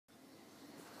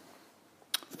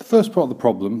First part of the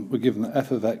problem, we're given that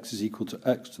f of x is equal to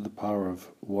x to the power of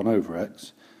 1 over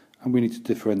x, and we need to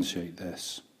differentiate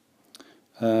this.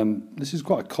 This is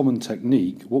quite a common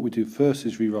technique. What we do first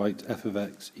is rewrite f of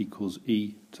x equals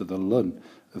e to the ln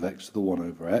of x to the 1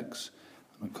 over x.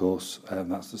 And of course,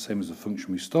 that's the same as the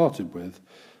function we started with,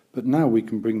 but now we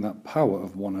can bring that power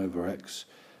of 1 over x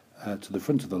to the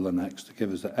front of the ln x to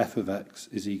give us that f of x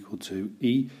is equal to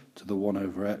e to the 1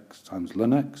 over x times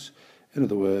ln x. In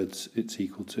other words, it's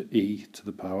equal to e to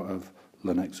the power of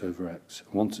ln x over x.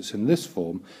 And once it's in this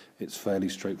form, it's fairly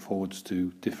straightforward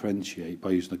to differentiate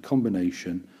by using a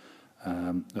combination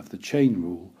of the chain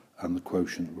rule and the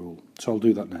quotient rule. So I'll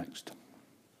do that next.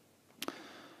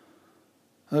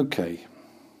 Okay,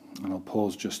 and I'll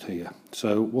pause just here.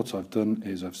 So what I've done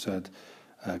is I've said,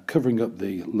 covering up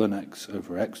the ln x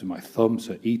over x with my thumb,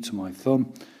 so e to my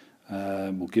thumb,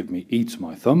 will give me e to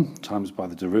my thumb times by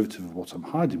the derivative of what I'm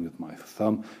hiding with my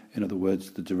thumb, in other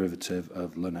words the derivative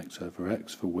of ln x over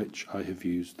x, for which I have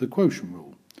used the quotient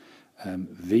rule.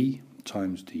 V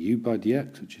times du by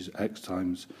dx, which is x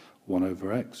times 1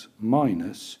 over x,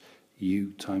 minus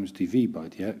u times dv by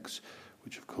dx,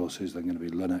 which of course is then going to be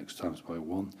ln x times by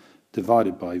 1,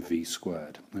 divided by v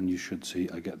squared. And you should see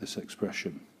I get this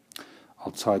expression.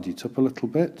 I'll tidy it up a little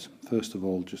bit. First of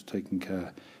all, just taking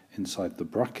care inside the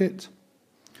bracket.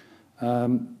 I'll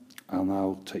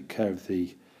now take care of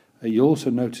the... you'll also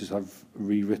notice I've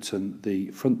rewritten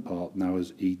the front part now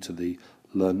as e to the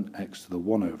ln x to the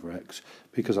 1 over x,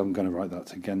 because I'm going to write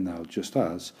that again now just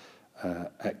as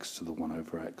x to the 1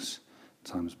 over x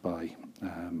times by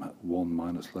 1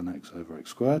 minus ln x over x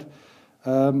squared.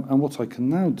 And what I can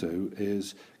now do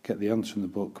is get the answer in the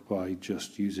book by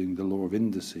just using the law of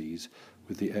indices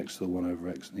with the x to the 1 over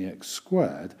x and the x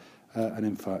squared, and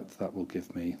in fact that will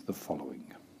give me the following.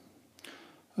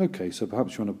 Okay, so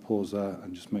perhaps you want to pause there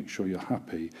and just make sure you're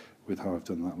happy with how I've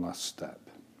done that last step.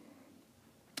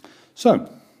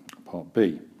 So, part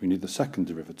B, we need the second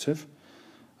derivative.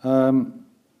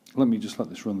 Let me just let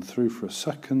this run through for a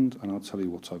second and I'll tell you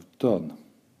what I've done.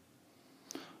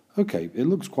 Okay, it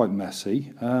looks quite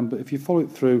messy, but if you follow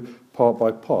it through part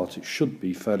by part, it should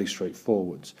be fairly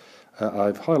straightforward.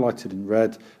 I've highlighted in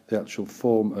red the actual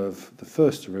form of the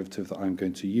first derivative that I'm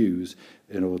going to use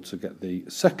in order to get the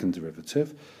second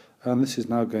derivative, and this is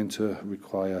now going to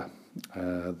require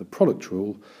the product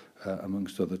rule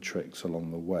amongst other tricks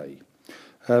along the way.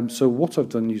 So what I've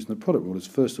done using the product rule is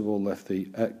first of all left the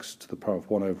x to the power of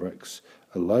 1 over x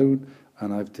alone,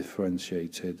 and I've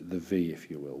differentiated the v, if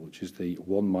you will, which is the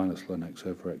 1 minus ln x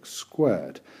over x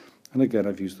squared. And again,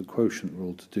 I've used the quotient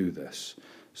rule to do this.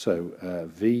 So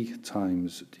v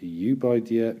times du by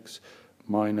dx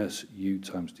minus u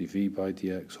times dv by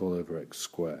dx all over x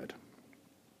squared.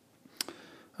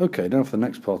 Okay, now for the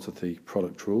next part of the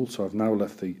product rule. So I've now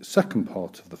left the second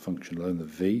part of the function alone, the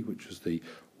v, which was the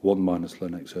 1 minus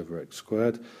ln x over x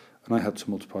squared, and I had to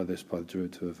multiply this by the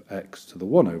derivative of x to the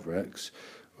 1 over x,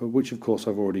 which of course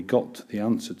I've already got the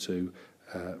answer to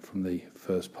from the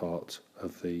first part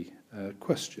of the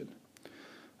question.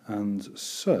 And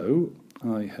so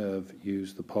I have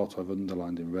used the part I've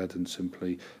underlined in red and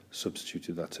simply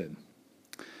substituted that in.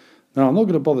 Now I'm not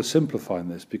going to bother simplifying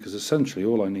this because essentially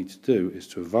all I need to do is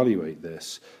to evaluate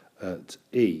this at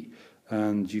e.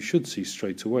 And you should see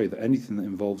straight away that anything that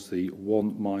involves the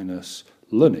 1 minus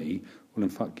ln e will in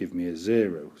fact give me a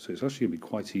 0. So it's actually going to be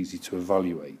quite easy to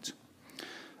evaluate.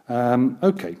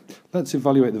 Okay, let's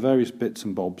evaluate the various bits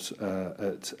and bobs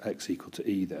at x equal to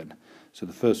e then. So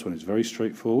the first one is very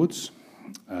straightforward.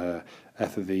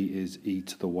 F of e is e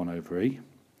to the 1 over e.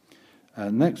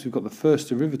 Next we've got the first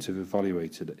derivative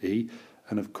evaluated at e,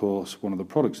 and of course one of the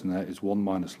products in there is 1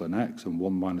 minus ln x, and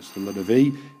 1 minus the ln of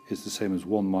e is the same as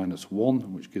 1 minus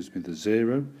 1, which gives me the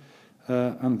 0.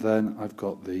 And then I've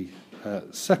got the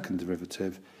second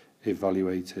derivative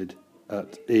evaluated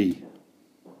at e.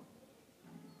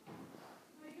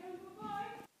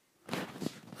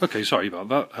 Okay, sorry about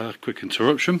that, quick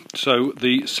interruption. So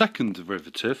the second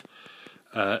derivative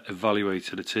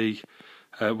evaluated at e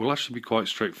will actually be quite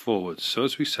straightforward. So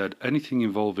as we said, anything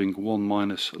involving 1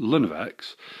 minus ln of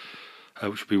x,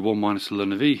 which would be 1 minus the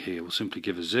ln of e here, will simply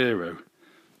give a 0.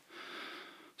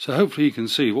 So hopefully you can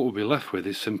see what we'll be left with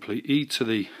is simply e to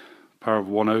the power of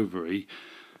 1 over e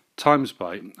times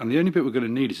by, and the only bit we're going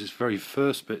to need is this very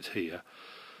first bit here.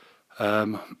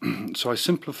 So I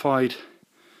simplified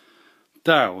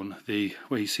down the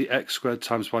where you see x squared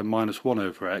times by minus 1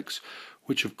 over x,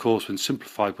 which of course when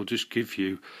simplified will just give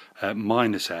you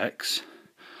minus x,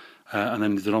 and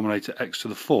then the denominator x to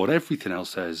the 4, and everything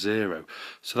else there is 0.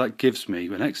 So that gives me,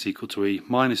 when x is equal to e,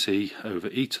 minus e over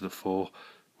e to the 4,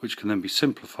 which can then be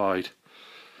simplified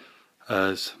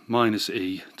as minus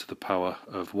e to the power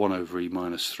of 1 over e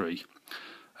minus 3.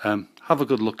 Have a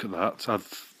good look at that.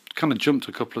 I've kind of jumped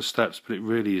a couple of steps, but it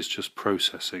really is just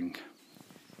processing.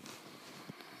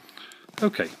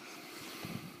 Okay,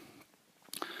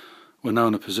 we're now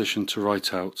in a position to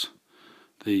write out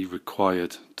the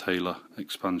required Taylor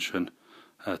expansion,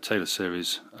 Taylor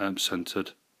series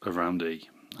centred around E,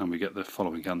 and we get the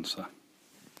following answer.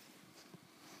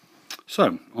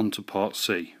 So, on to part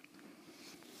C.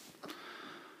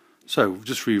 So,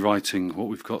 just rewriting what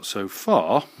we've got so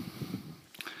far,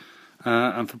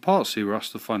 and for part C we're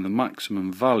asked to find the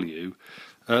maximum value.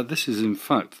 This is in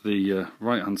fact the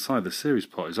right hand side, the series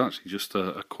part is actually just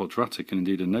a quadratic, and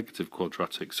indeed a negative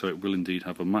quadratic, so it will indeed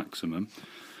have a maximum.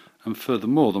 And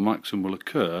furthermore, the maximum will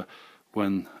occur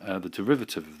when the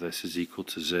derivative of this is equal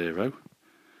to 0.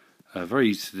 Very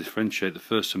easy to differentiate. The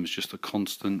first term is just a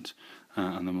constant,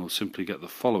 and then we'll simply get the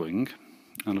following.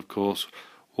 And of course,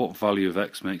 what value of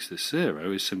x makes this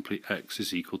 0 is simply x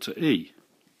is equal to e.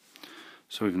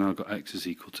 So we've now got x is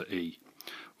equal to e.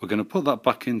 We're going to put that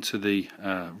back into the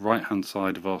right hand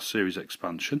side of our series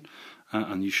expansion,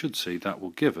 and you should see that will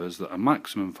give us that a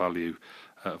maximum value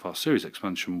of our series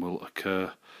expansion will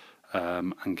occur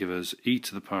and give us e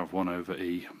to the power of 1 over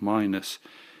e minus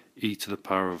e to the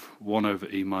power of 1 over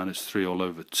e minus 3 all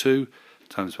over 2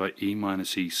 times by e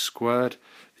minus e squared.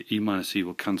 The e minus e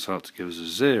will cancel out to give us a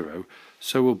 0,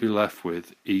 so we'll be left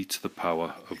with e to the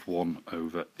power of 1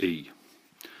 over e.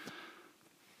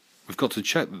 We've got to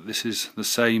check that this is the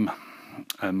same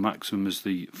maximum as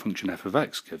the function f of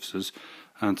x gives us,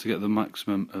 and to get the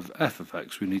maximum of f of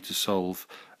x we need to solve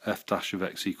f dash of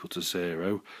x equal to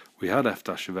 0. We had f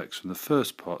dash of x from the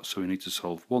first part, so we need to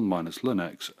solve 1 minus ln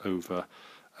x over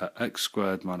x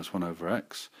squared minus 1 over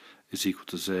x is equal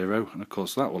to 0, and of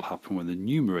course that will happen when the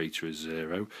numerator is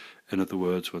 0, in other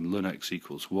words when ln x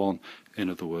equals 1, in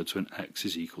other words when x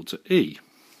is equal to e.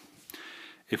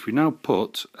 If we now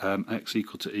put x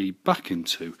equal to e back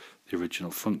into the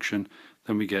original function,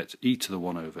 then we get e to the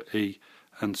 1 over e,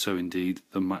 and so indeed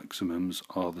the maximums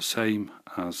are the same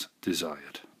as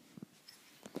desired.